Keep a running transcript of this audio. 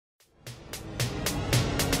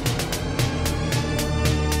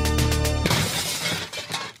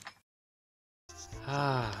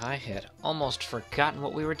had almost forgotten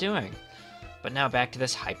what we were doing. But now back to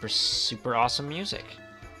this super awesome music.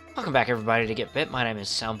 Welcome back everybody to Get Bit. My name is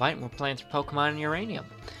Soundbyte and we're playing through Pokemon and Uranium.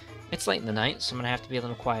 It's late in the night, so I'm going to have to be a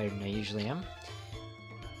little quieter than I usually am.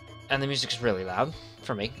 And the music's really loud,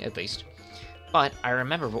 for me at least. But I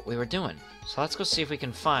remember what we were doing, so let's go see if we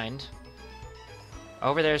can find...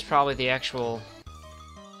 Over there's probably the actual...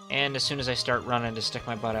 And as soon as I start running to stick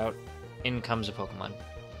my butt out, in comes a Pokemon.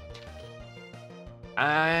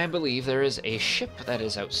 I believe there is a ship that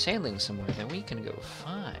is out sailing somewhere that we can go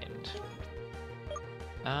find.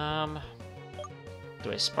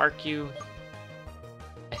 Do I spark you?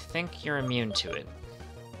 I think you're immune to it.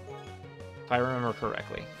 If I remember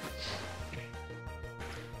correctly.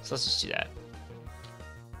 So let's just do that.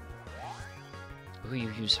 Ooh,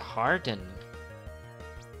 you use Harden.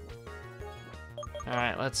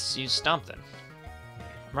 Alright, let's use Stomp then.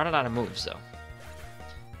 I'm running out of moves, though.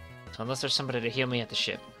 So unless there's somebody to heal me at the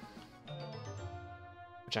ship.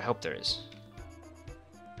 Which I hope there is.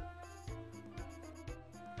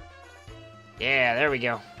 Yeah, there we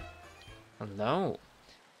go. Hello.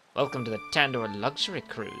 Welcome to the Tandor Luxury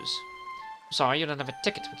Cruise. Sorry, you don't have a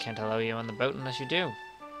ticket. We can't allow you on the boat unless you do.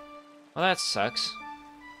 Well, that sucks.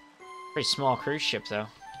 Pretty small cruise ship, though.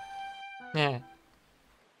 Yeah.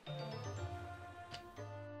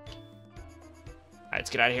 Alright, let's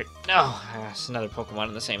get out of here. No! It's another Pokemon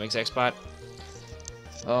in the same exact spot.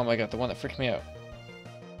 Oh my god, the one that freaked me out.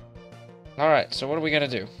 Alright, so what are we gonna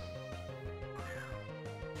do?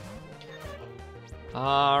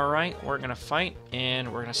 Alright, we're gonna fight,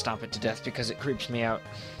 and we're gonna stomp it to death because it creeps me out.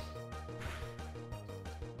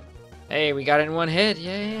 Hey, we got it in one hit,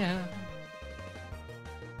 yeah!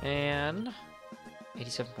 And...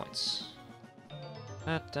 87 points.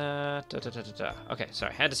 Okay,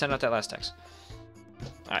 sorry, had to send out that last text.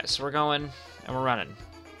 Alright, so we're going, and we're running.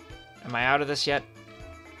 Am I out of this yet?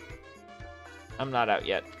 I'm not out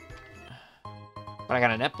yet. But I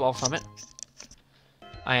got a net ball from it.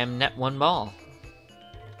 I am net one ball.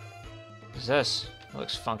 What is this? It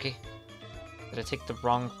looks funky. Did I take the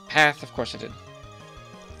wrong path? Of course I did.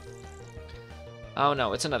 Oh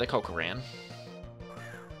no, it's another Kokoran.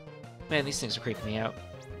 Man, these things are creeping me out.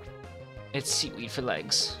 It's seaweed for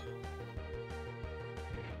legs.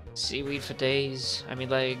 Seaweed for days. I mean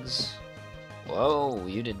legs. Whoa,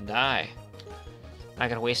 you didn't die. I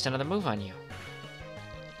gotta waste another move on you.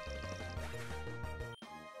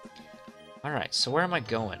 Alright, so where am I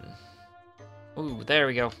going? Ooh, there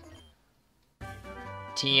we go.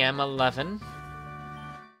 TM11.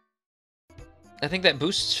 I think that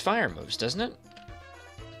boosts fire moves, doesn't it?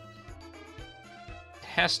 It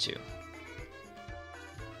has to.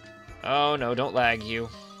 Oh no, don't lag you.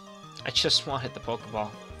 I just wanted the Pokeball.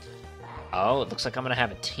 Oh, it looks like I'm gonna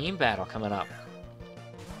have a team battle coming up.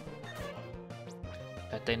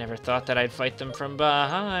 Bet they never thought that I'd fight them from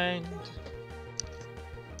behind.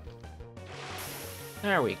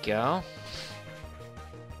 There we go.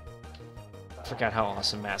 Forgot how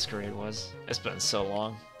awesome Masquerade was. It's been so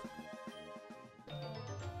long.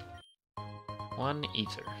 One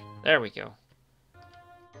ether. There we go.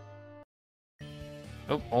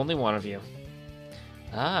 Oh, only one of you.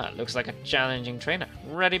 Ah, looks like a challenging trainer.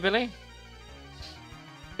 Ready, Billy?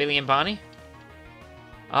 Billy and Bonnie?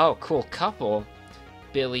 Oh, cool couple.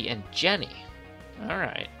 Billy and Jenny.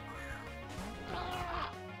 Alright.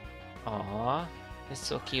 Aww. It's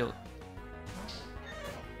so cute.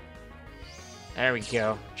 There we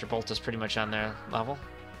go. Travolta's pretty much on their level.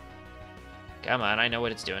 Come on, I know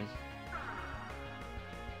what it's doing.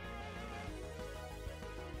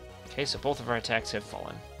 Okay, so both of our attacks have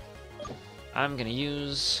fallen. I'm gonna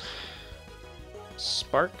use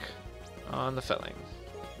Spark on the Felling.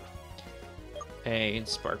 And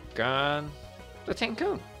Spark on the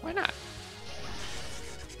Tankoon. Why not?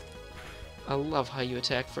 I love how you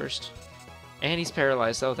attack first. And he's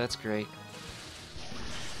paralyzed, though. That's great.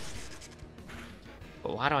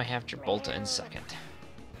 But why do I have Travolta in second?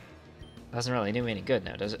 Doesn't really do me any good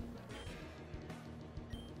now, does it?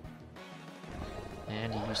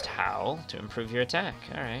 And you used Howl to improve your attack.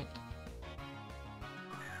 Alright.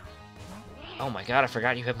 Oh my god, I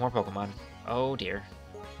forgot you have more Pokemon. Oh dear.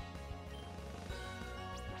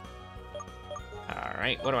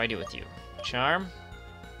 Alright, what do I do with you? Charm?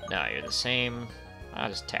 No, you're the same. I'll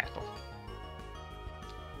just tackle.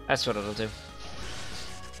 That's what it'll do.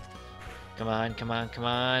 Come on, come on, come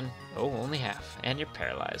on. Oh, only half. And you're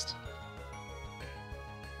paralyzed.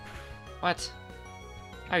 What?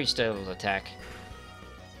 How are you still able to attack?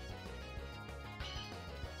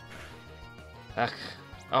 Ugh.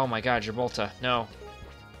 Oh my god, Travolta. No.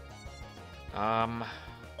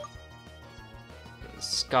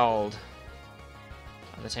 Scald.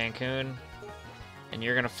 the Tancoon. And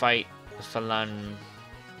you're gonna fight the Phalange.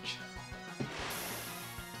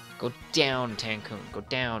 Go down, Tancoon. Go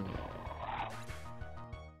down.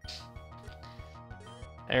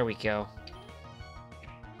 There we go.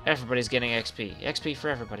 Everybody's getting XP. XP for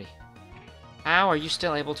everybody. How are you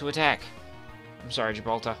still able to attack? I'm sorry,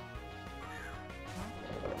 Gibraltar.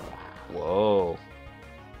 Whoa.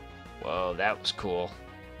 Whoa, that was cool.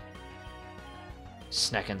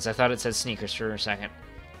 Sneckins. I thought it said sneakers for a second.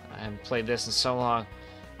 I haven't played this in so long.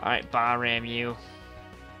 Alright, Bahram you.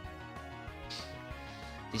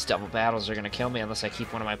 These double battles are gonna kill me unless I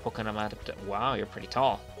keep one of my Pokemon out of... Wow, you're pretty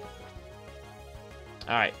tall.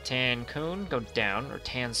 Alright, Tancoon, go down. Or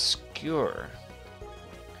Tanscure.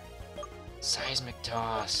 Seismic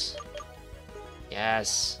Toss.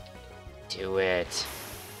 Yes. Do it.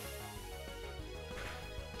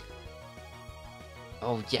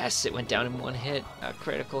 Oh, yes, it went down in one hit. A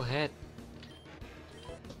critical hit.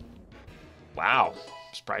 Wow.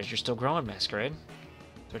 I'm surprised you're still growing, Masquerade.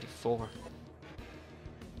 34.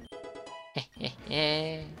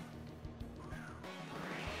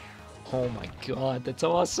 Oh my god, that's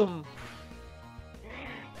awesome.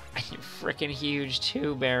 And you're freaking huge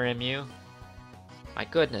too, Bahram. My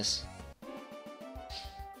goodness.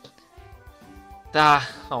 Ah,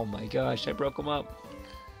 oh my gosh, I broke him up.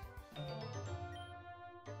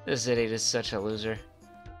 This idiot is such a loser.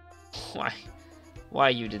 Why? Why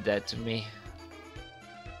you did that to me?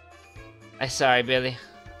 I'm sorry, Billy.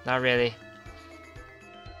 Not really.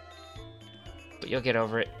 But you'll get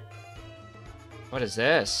over it. What is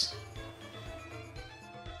this?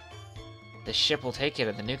 The ship will take you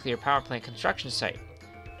to the nuclear power plant construction site.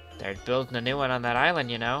 They're building a new one on that island,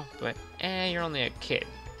 you know, but you're only a kid.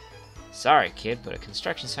 Sorry, kid, but a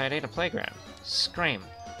construction site ain't a playground. Scream.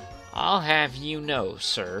 I'll have you know,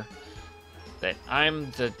 sir, that I'm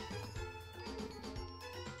the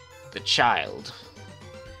child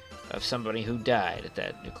of somebody who died at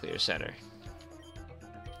that nuclear center.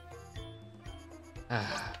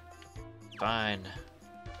 Fine.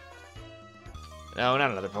 No,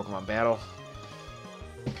 not another Pokemon battle.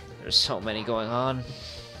 There's so many going on.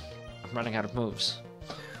 I'm running out of moves.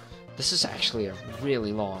 This is actually a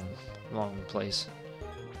really long place.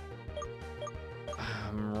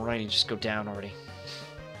 I'm ready to just go down already.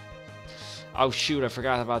 Oh shoot, I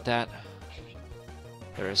forgot about that.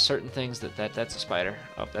 There are certain things that's a spider.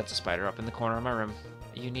 Oh, that's a spider up in the corner of my room.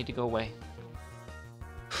 You need to go away.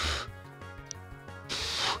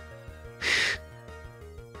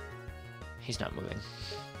 He's not moving.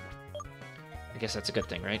 I guess that's a good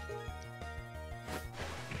thing, right?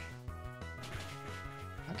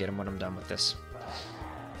 I'll get him when I'm done with this.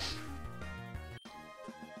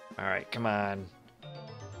 Alright, come on.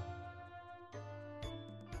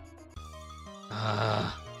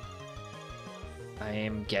 I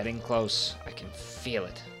am getting close. I can feel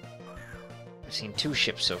it. I've seen 2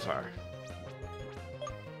 ships so far.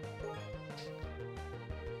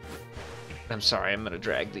 I'm sorry, I'm gonna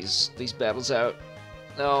drag these battles out.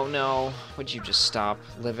 Oh no, would you just stop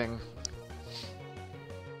living?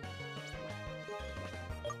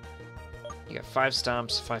 You got 5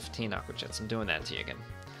 stomps, 15 aqua jets. I'm doing that to you again.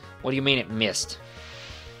 What do you mean it missed?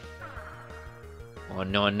 Oh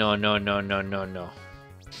no, no, no, no, no, no, no.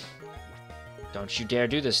 Don't you dare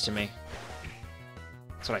do this to me.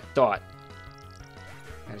 That's what I thought.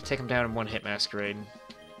 I gotta take him down in 1 hit, Masquerade.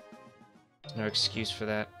 There's no excuse for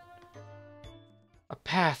that. A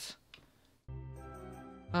path!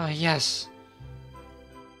 Ah, yes!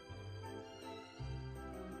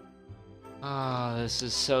 Ah, this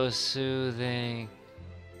is so soothing.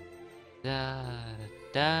 Da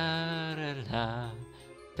da da da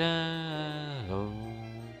da oh,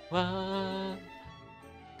 ah,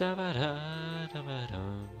 da ba da da ba da.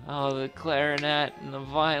 Oh, the clarinet and the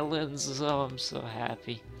violins. Oh, I'm so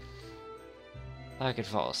happy. I could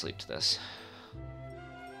fall asleep to this.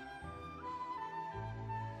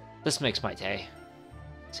 This makes my day.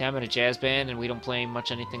 See, I'm in a jazz band and we don't play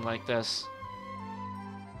much anything like this.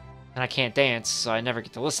 And I can't dance, so I never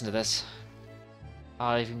get to listen to this.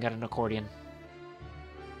 I even got an accordion.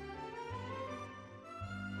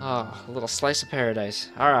 Oh, a little slice of paradise.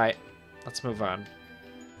 Alright, let's move on.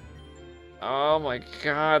 Oh my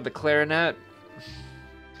god, the clarinet.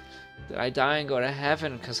 Did I die and go to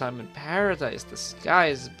heaven because I'm in paradise? The sky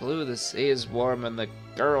is blue, the sea is warm, and the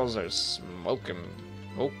girls are smoking.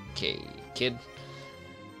 Okay, kid.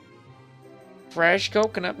 Fresh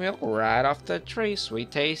coconut milk right off the tree.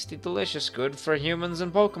 Sweet, tasty, delicious. Good for humans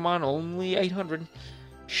and Pokemon. Only 800.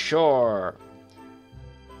 Sure.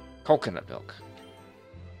 Coconut milk.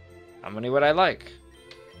 How many would I like?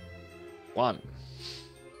 1.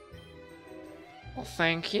 Well,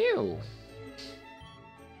 thank you.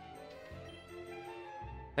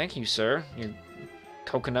 Thank you, sir. You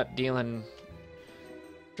coconut dealing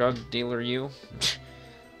drug dealer, you.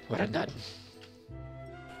 What a nut.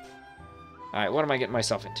 Alright, what am I getting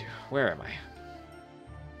myself into? Where am I?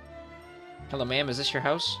 Hello, ma'am. Is this your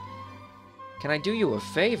house? Can I do you a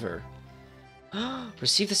favor?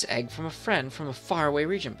 Receive this egg from a friend from a faraway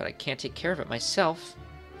region, but I can't take care of it myself.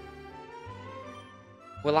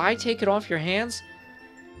 Will I take it off your hands?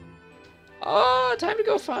 Oh, time to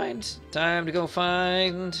go find. Time to go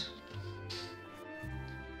find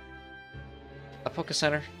a Poké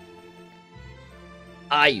Center.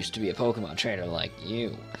 I used to be a Pokemon trainer like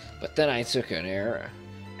you, but then I took an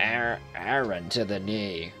errand to the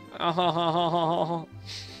knee. Oh,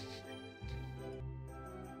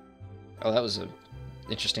 that was an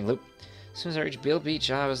interesting loop. As soon as I reached Bill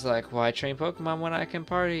Beach, I was like, why train Pokemon when I can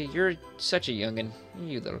party? You're such a youngin'.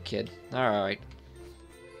 You little kid. Alright.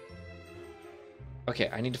 Okay,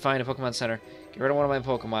 I need to find a Pokemon Center. Get rid of one of my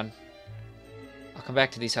Pokemon. I'll come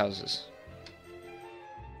back to these houses.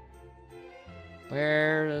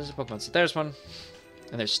 Where is the Pokemon Center? There's one.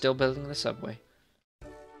 And they're still building the subway.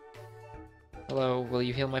 Hello, will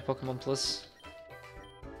you heal my Pokemon, please?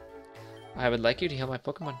 I would like you to heal my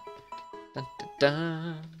Pokemon. Dun, dun,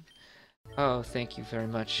 dun. Oh, thank you very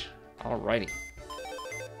much. Alrighty.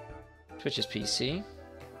 Twitch's PC.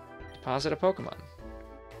 Deposit a Pokemon.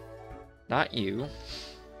 Not you.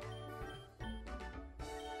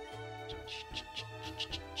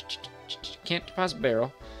 Can't deposit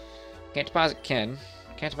Barrel. Can't deposit Ken.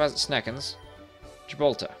 Can't deposit Sneckens.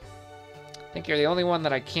 Gibraltar. I think you're the only one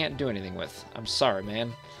that I can't do anything with. I'm sorry,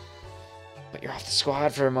 man. But you're off the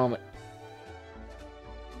squad for a moment.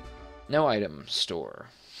 No item store.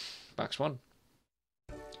 Box 1.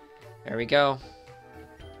 There we go.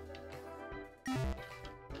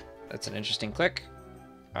 That's an interesting click.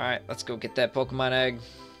 Alright, let's go get that Pokemon egg.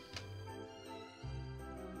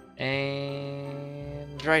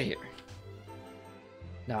 And right here.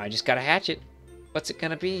 Now I just gotta hatch it. What's it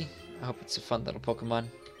gonna be? I hope it's a fun little Pokemon.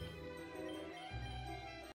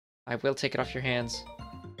 I will take it off your hands.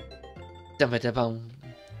 Dum-a-da-bum.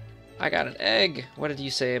 I got an egg. What did you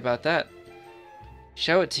say about that?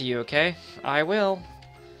 Show it to you, okay? I will.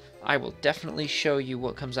 I will definitely show you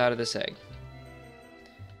what comes out of this egg.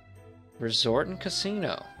 Resort and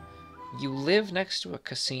casino. You live next to a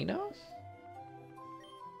casino?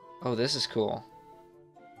 Oh, this is cool.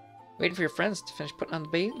 Waiting for your friends to finish putting on the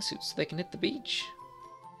bathing suits so they can hit the beach.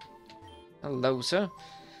 Hello, sir.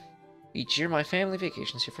 Each year my family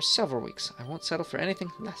vacations here for several weeks. I won't settle for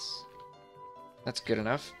anything less. That's good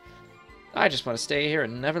enough. I just want to stay here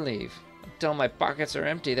and never leave. Until my pockets are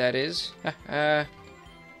empty, that is.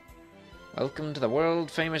 Welcome to the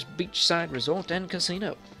world-famous beachside resort and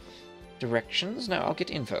casino. Directions? Now I'll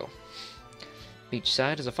get info.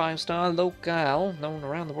 Beachside is a 5-star locale known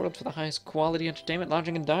around the world for the highest quality entertainment,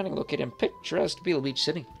 lodging, and dining located in picturesque Beale Beach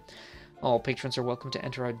City. All patrons are welcome to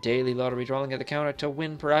enter our daily lottery drawing at the counter to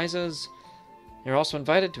win prizes. You're also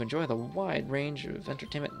invited to enjoy the wide range of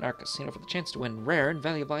entertainment in our casino for the chance to win rare and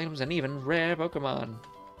valuable items and even rare Pokemon.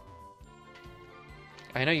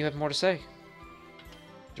 I know you have more to say.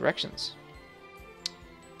 Directions.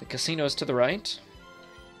 The casino is to the right.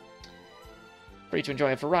 Free to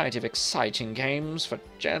enjoy a variety of exciting games for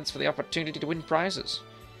chance for the opportunity to win prizes.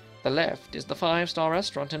 The left is the 5-star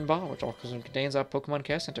restaurant and bar, which also contains our Pokemon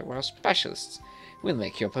Care Center, where our specialists will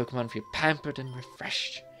make your Pokemon feel pampered and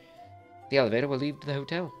refreshed. The elevator will lead to the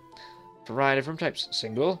hotel. Variety of room types: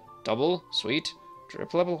 single, double, suite,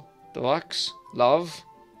 triple level, deluxe, love,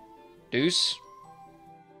 deuce,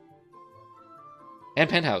 and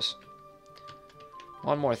penthouse.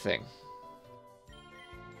 One more thing.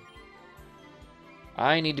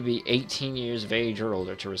 I need to be 18 years of age or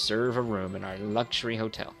older to reserve a room in our luxury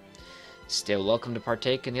hotel. Still welcome to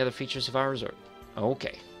partake in the other features of our resort.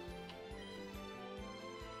 Okay.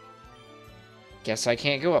 Guess I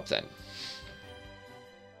can't go up then.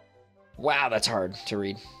 Wow, that's hard to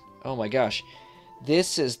read. Oh my gosh.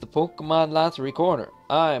 This is the Pokemon Lottery Corner.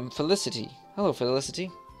 I'm Felicity. Hello, Felicity.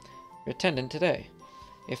 Your attendant today.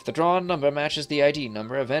 If the drawn number matches the ID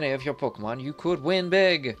number of any of your Pokemon, you could win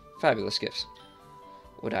big. Fabulous gifts.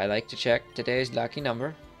 Would I like to check today's lucky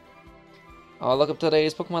number? I'll look up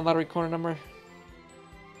today's Pokemon Lottery Corner number.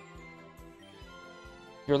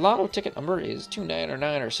 Your lotto ticket number is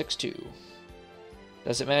 29 or 62.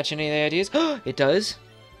 Does it match any of the IDs? It does!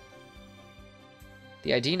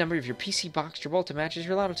 The ID number of your PC box Gibraltar matches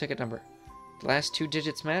your lotto ticket number. The last 2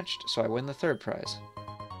 digits matched, so I win the 3rd prize.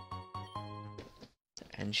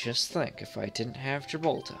 And just think, if I didn't have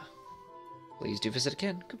Gibraltar, Please do visit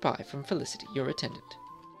again. Goodbye from Felicity, your attendant.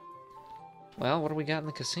 Well, what do we got in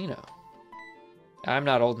the casino? I'm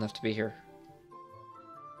not old enough to be here.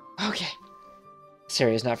 Okay. This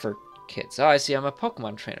area is not for kids. Oh, I see. I'm a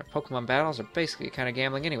Pokemon trainer. Pokemon battles are basically kind of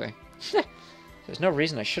gambling anyway. There's no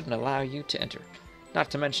reason I shouldn't allow you to enter.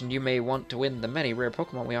 Not to mention you may want to win the many rare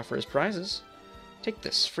Pokemon we offer as prizes. Take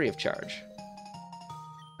this, free of charge.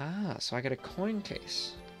 Ah, so I got a coin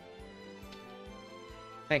case.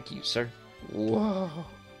 Thank you, sir. Whoa.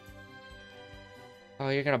 Oh,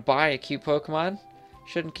 you're gonna buy a cute Pokemon?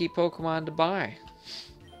 Shouldn't keep Pokemon to buy.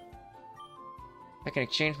 I can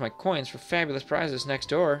exchange my coins for fabulous prizes next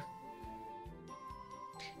door.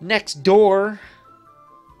 Next door?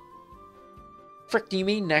 Frick do you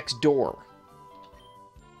mean next door?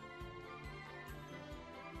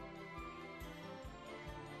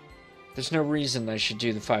 There's no reason I should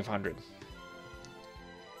do the 500.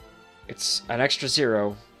 It's an extra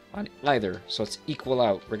 0 on either, so it's equal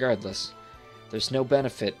out regardless. There's no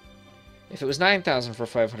benefit. If it was 9,000 for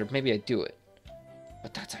 500, maybe I'd do it.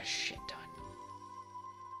 But that's a shit ton.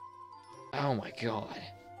 Oh my god.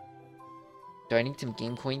 Do I need some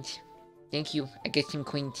game coins? Thank you. I get some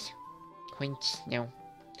coins. Coins now.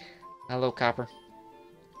 Hello, Copper.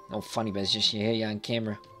 No funny business. You hear you on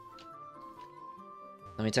camera.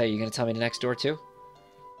 Let me tell you, you're gonna tell me the next door too?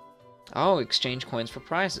 Oh, exchange coins for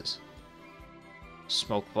prizes.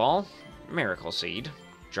 Smoke Ball, Miracle Seed,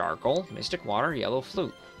 Jargle, Mystic Water, Yellow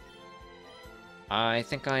Flute. I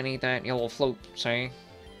think I need that Yellow Flute, say.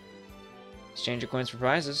 Exchange your coins for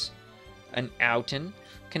prizes. An Outen,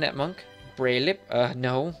 Knetmonk, Braylip,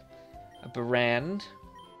 no. A Barand,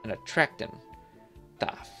 and a Trakton.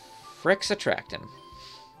 The frick's a Trakton?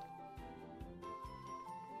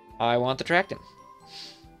 I want the Trakton.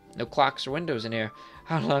 No clocks or windows in here.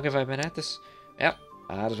 How long have I been at this? Yep,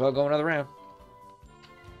 might as well go another round.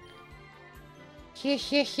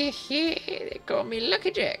 They call me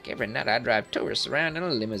Lucky Jack. Every night I drive tourists around in a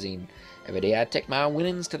limousine. Every day I take my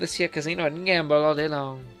winnings to this here casino and gamble all day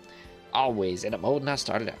long. Always end up more than I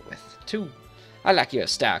started out with. 2. I like your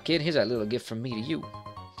style, kid. Here's a little gift from me to you.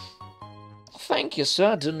 Thank you,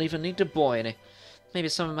 sir. Didn't even need to buy any. Maybe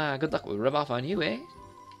some of my good luck will rub off on you, eh?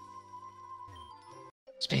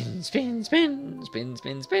 Spin, spin, spin, spin,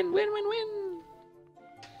 spin, spin, win, win, win.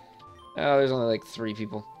 Oh, there's only like 3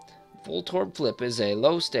 people. Voltorb Flip is a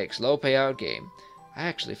low-stakes, low-payout game. I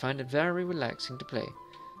actually find it very relaxing to play.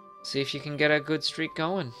 See if you can get a good streak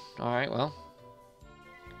going. Alright, well.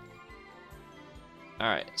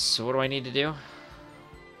 Alright, so what do I need to do?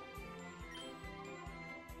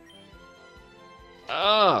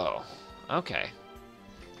 Oh, okay.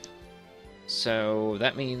 So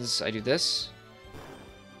that means I do this.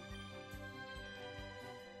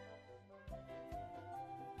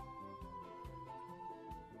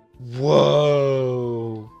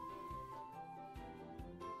 Whoa!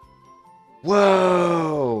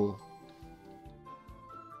 Whoa!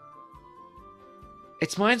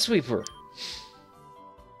 It's Minesweeper.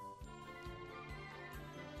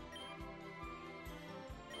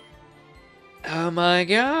 Oh my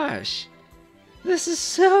gosh! This is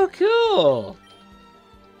so cool!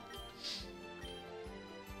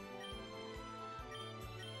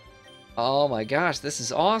 Oh my gosh, this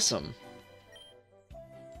is awesome!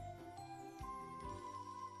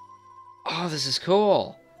 Oh, this is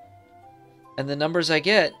cool. And the numbers I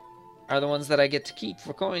get are the ones that I get to keep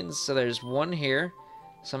for coins. So there's 1 here.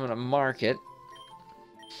 So I'm going to mark it.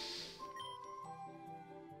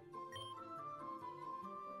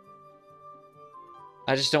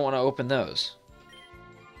 I just don't want to open those.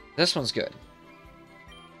 This one's good.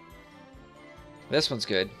 This one's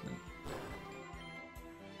good.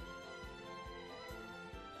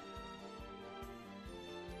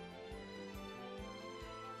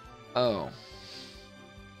 Oh.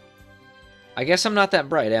 I guess I'm not that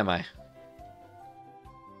bright, am I?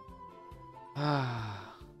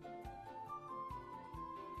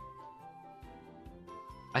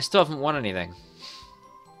 I still haven't won anything.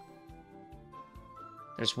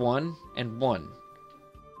 There's 1 and 1.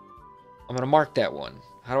 I'm gonna mark that one.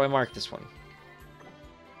 How do I mark this one?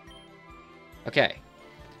 Okay.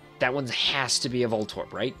 That one has to be a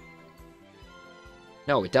Voltorb, right?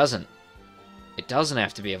 No, it doesn't. It doesn't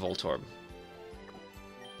have to be a Voltorb.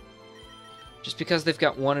 Just because they've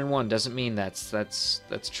got 1 and 1 doesn't mean that's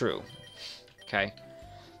true. Okay.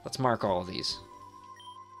 Let's mark all of these.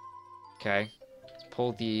 Okay. Let's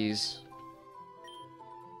pull these.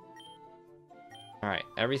 Alright,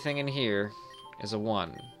 everything in here is a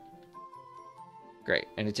 1. Great,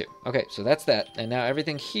 and a 2. Okay, so that's that. And now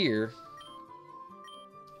everything here.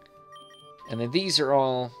 And then these are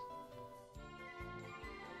all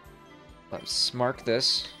Let's mark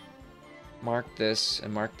this, and mark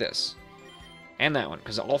this. And that one,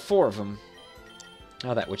 because all 4 of them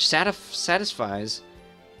are that, which satisfies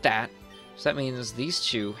that. So that means these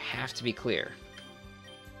 2 have to be clear.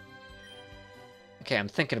 Okay, I'm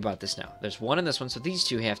thinking about this now. There's 1 in this one, so these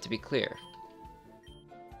 2 have to be clear.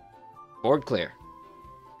 Board clear.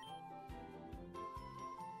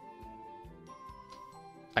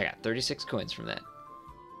 I got 36 coins from that.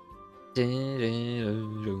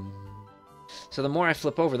 So the more I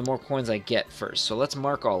flip over, the more coins I get first. So let's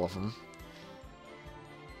mark all of them.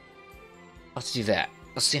 Let's do that.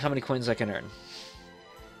 Let's see how many coins I can earn.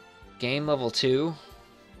 Game level 2.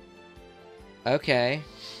 Okay.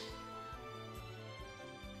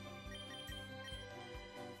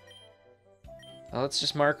 Well, let's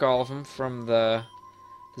just mark all of them from the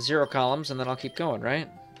 0 columns, and then I'll keep going, right?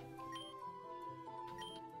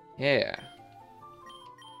 Yeah.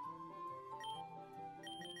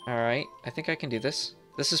 Alright, I think I can do this.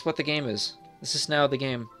 This is what the game is. This is now the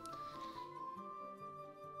game.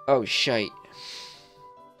 Oh, shite.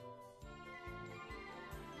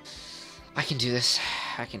 I can do this.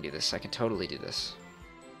 I can do this. I can totally do this.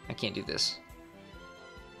 I can't do this.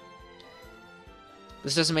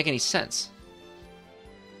 This doesn't make any sense.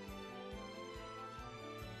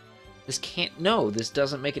 This can't... No, this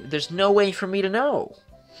doesn't make it... There's no way for me to know.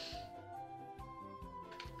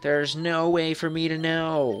 There's no way for me to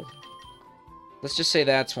know. Let's just say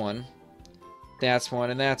that's one. That's one,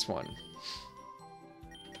 and that's one.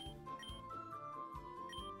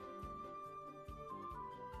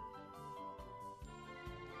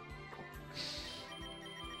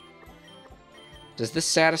 Does this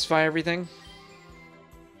satisfy everything?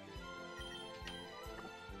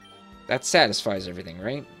 That satisfies everything,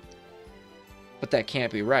 right? But that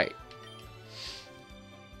can't be right.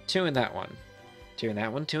 2 in that one. 2 in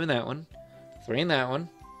that one, 2 in that one. 3 in that one.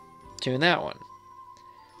 2 in that one.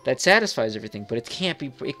 That satisfies everything, but it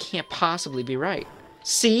can't possibly be right.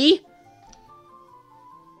 See?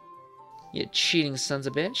 You cheating sons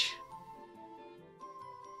of bitch.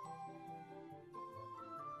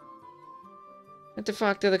 What the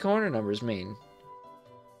fuck do the corner numbers mean?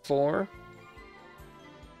 4,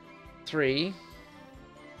 3.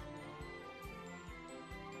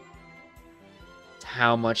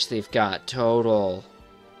 How much they've got total.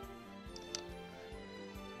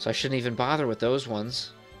 So I shouldn't even bother with those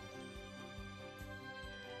ones.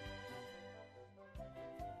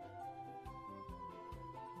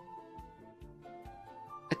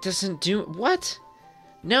 It doesn't do... What?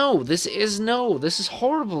 No, this is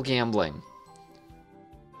horrible gambling.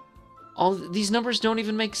 All these numbers don't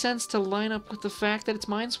even make sense to line up with the fact that it's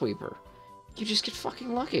Minesweeper. You just get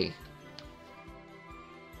fucking lucky.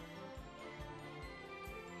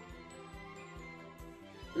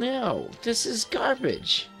 No, this is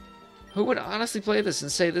garbage. Who would honestly play this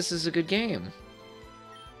and say this is a good game?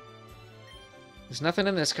 There's nothing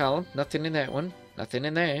in this column, nothing in that one, nothing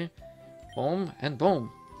in there. Boom, and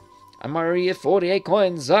boom. I'm already at 48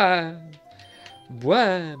 coins. But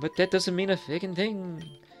that doesn't mean a fucking thing.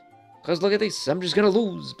 Because look at this, I'm just gonna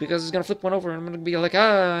lose because it's gonna flip one over and I'm gonna be like,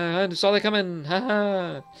 I saw that coming,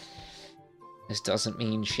 haha. This doesn't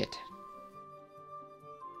mean shit.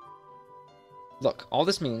 Look, all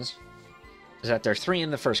this means is that there are 3 in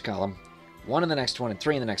the first column, 1 in the next one, and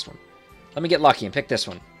 3 in the next one. Let me get lucky and pick this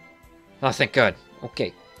one. Oh, thank God.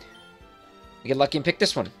 Okay. You get lucky and pick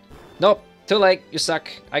this one. Nope, too late, you suck.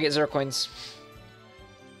 I get 0 coins.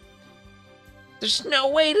 There's no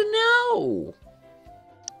way to know.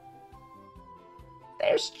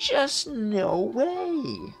 There's just no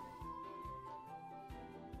way.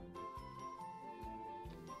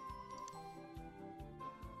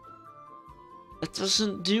 It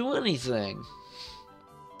doesn't do anything.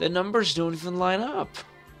 The numbers don't even line up.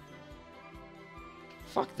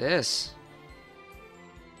 Fuck this.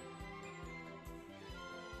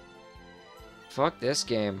 Fuck this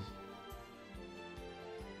game.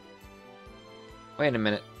 Wait a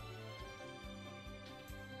minute.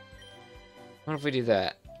 What if we do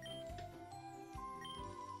that?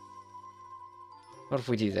 What if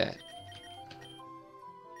we do that?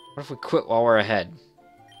 What if we quit while we're ahead?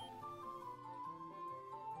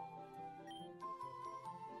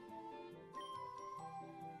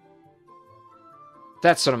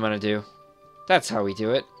 That's what I'm gonna do. That's how we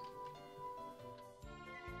do it.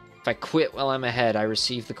 If I quit while I'm ahead, I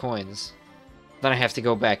receive the coins. Then I have to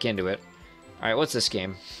go back into it. Alright, what's this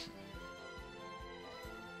game?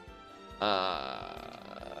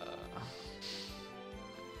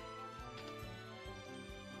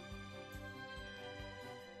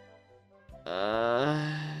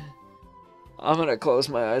 I'm gonna close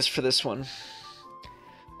my eyes for this one.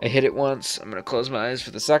 I hit it once. I'm going to close my eyes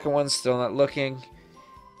for the second one. Still not looking.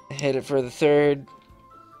 I hit it for the third.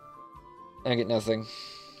 I get nothing.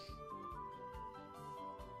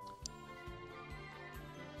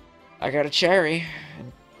 I got a cherry.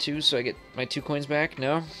 And 2, so I get my 2 coins back.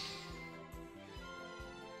 No?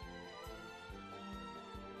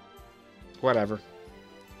 Whatever.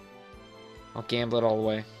 I'll gamble it all the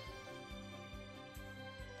way.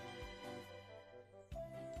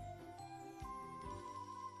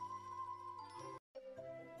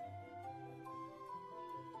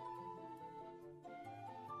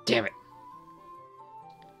 Damn it.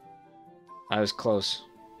 I was close.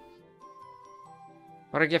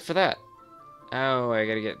 What'd I get for that? Oh, I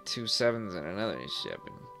gotta get 2 7s and another 7.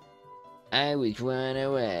 I was 1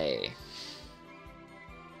 away.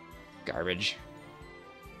 Garbage.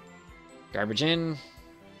 Garbage in.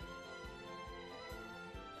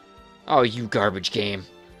 Oh, you garbage game.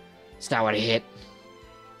 It's not what I hit.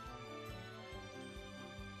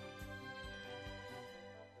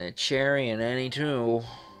 A cherry and any 2.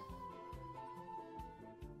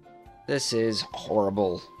 This is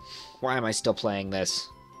horrible. Why am I still playing this?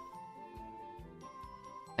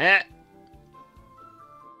 Eh.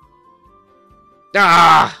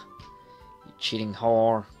 Ah! You cheating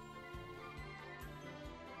whore.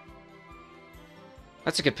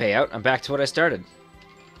 That's a good payout. I'm back to what I started.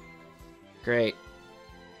 Great.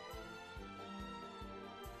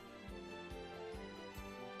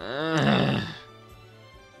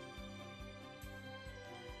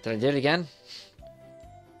 Did I do it again?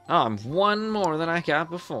 Oh, I'm 1 more than I got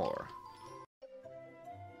before.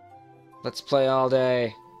 Let's play all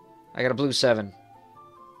day. I got a blue 7.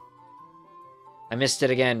 I missed it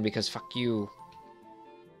again because fuck you.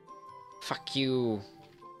 Fuck you.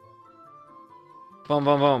 Boom,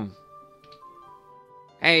 boom, boom.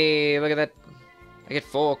 Hey, look at that. I get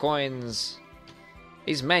 4 coins.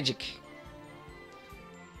 He's magic.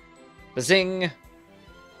 Bazing.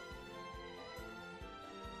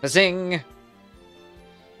 Bazing.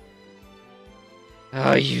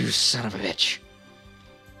 Oh, you son of a bitch.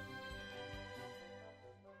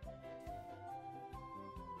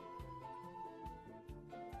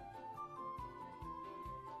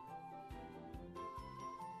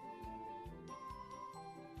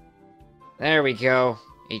 There we go.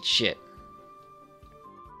 Eat shit.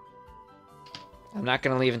 I'm not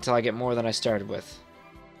gonna leave until I get more than I started with.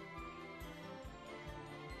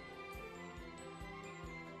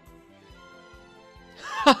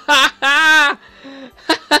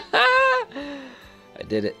 I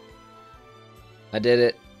did it. I did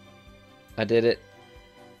it. I did it.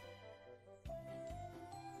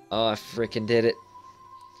 Oh, I freaking did it.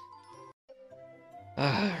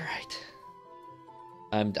 Alright.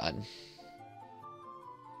 I'm done.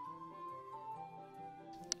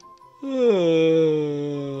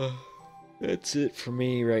 That's it for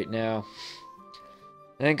me right now.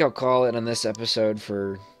 I think I'll call it on this episode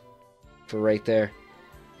for right there.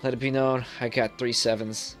 Let it be known, I got 3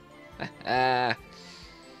 7s.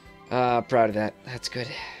 Proud of that. That's good.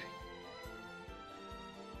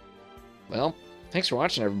 Well, thanks for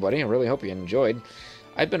watching, everybody. I really hope you enjoyed.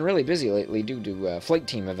 I've been really busy lately due to flight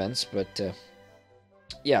team events, but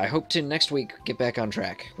yeah, I hope to next week get back on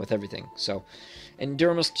track with everything. So, in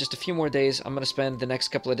Durham's just a few more days. I'm going to spend the next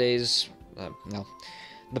couple of days, no,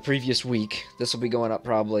 the previous week. This will be going up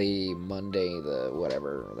probably Monday, the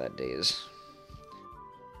whatever that day is.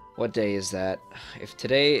 What day is that? If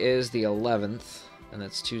today is the 11th, and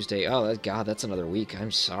that's Tuesday, oh, God, that's another week.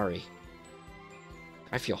 I'm sorry.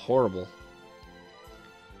 I feel horrible.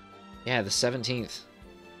 Yeah, the 17th.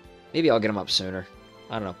 Maybe I'll get them up sooner.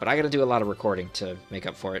 I don't know, but I gotta do a lot of recording to make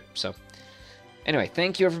up for it, so. Anyway,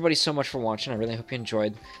 thank you everybody so much for watching. I really hope you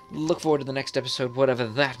enjoyed. Look forward to the next episode, whatever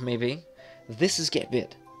that may be. This is Get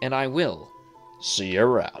Bit, and I will see you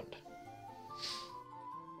around.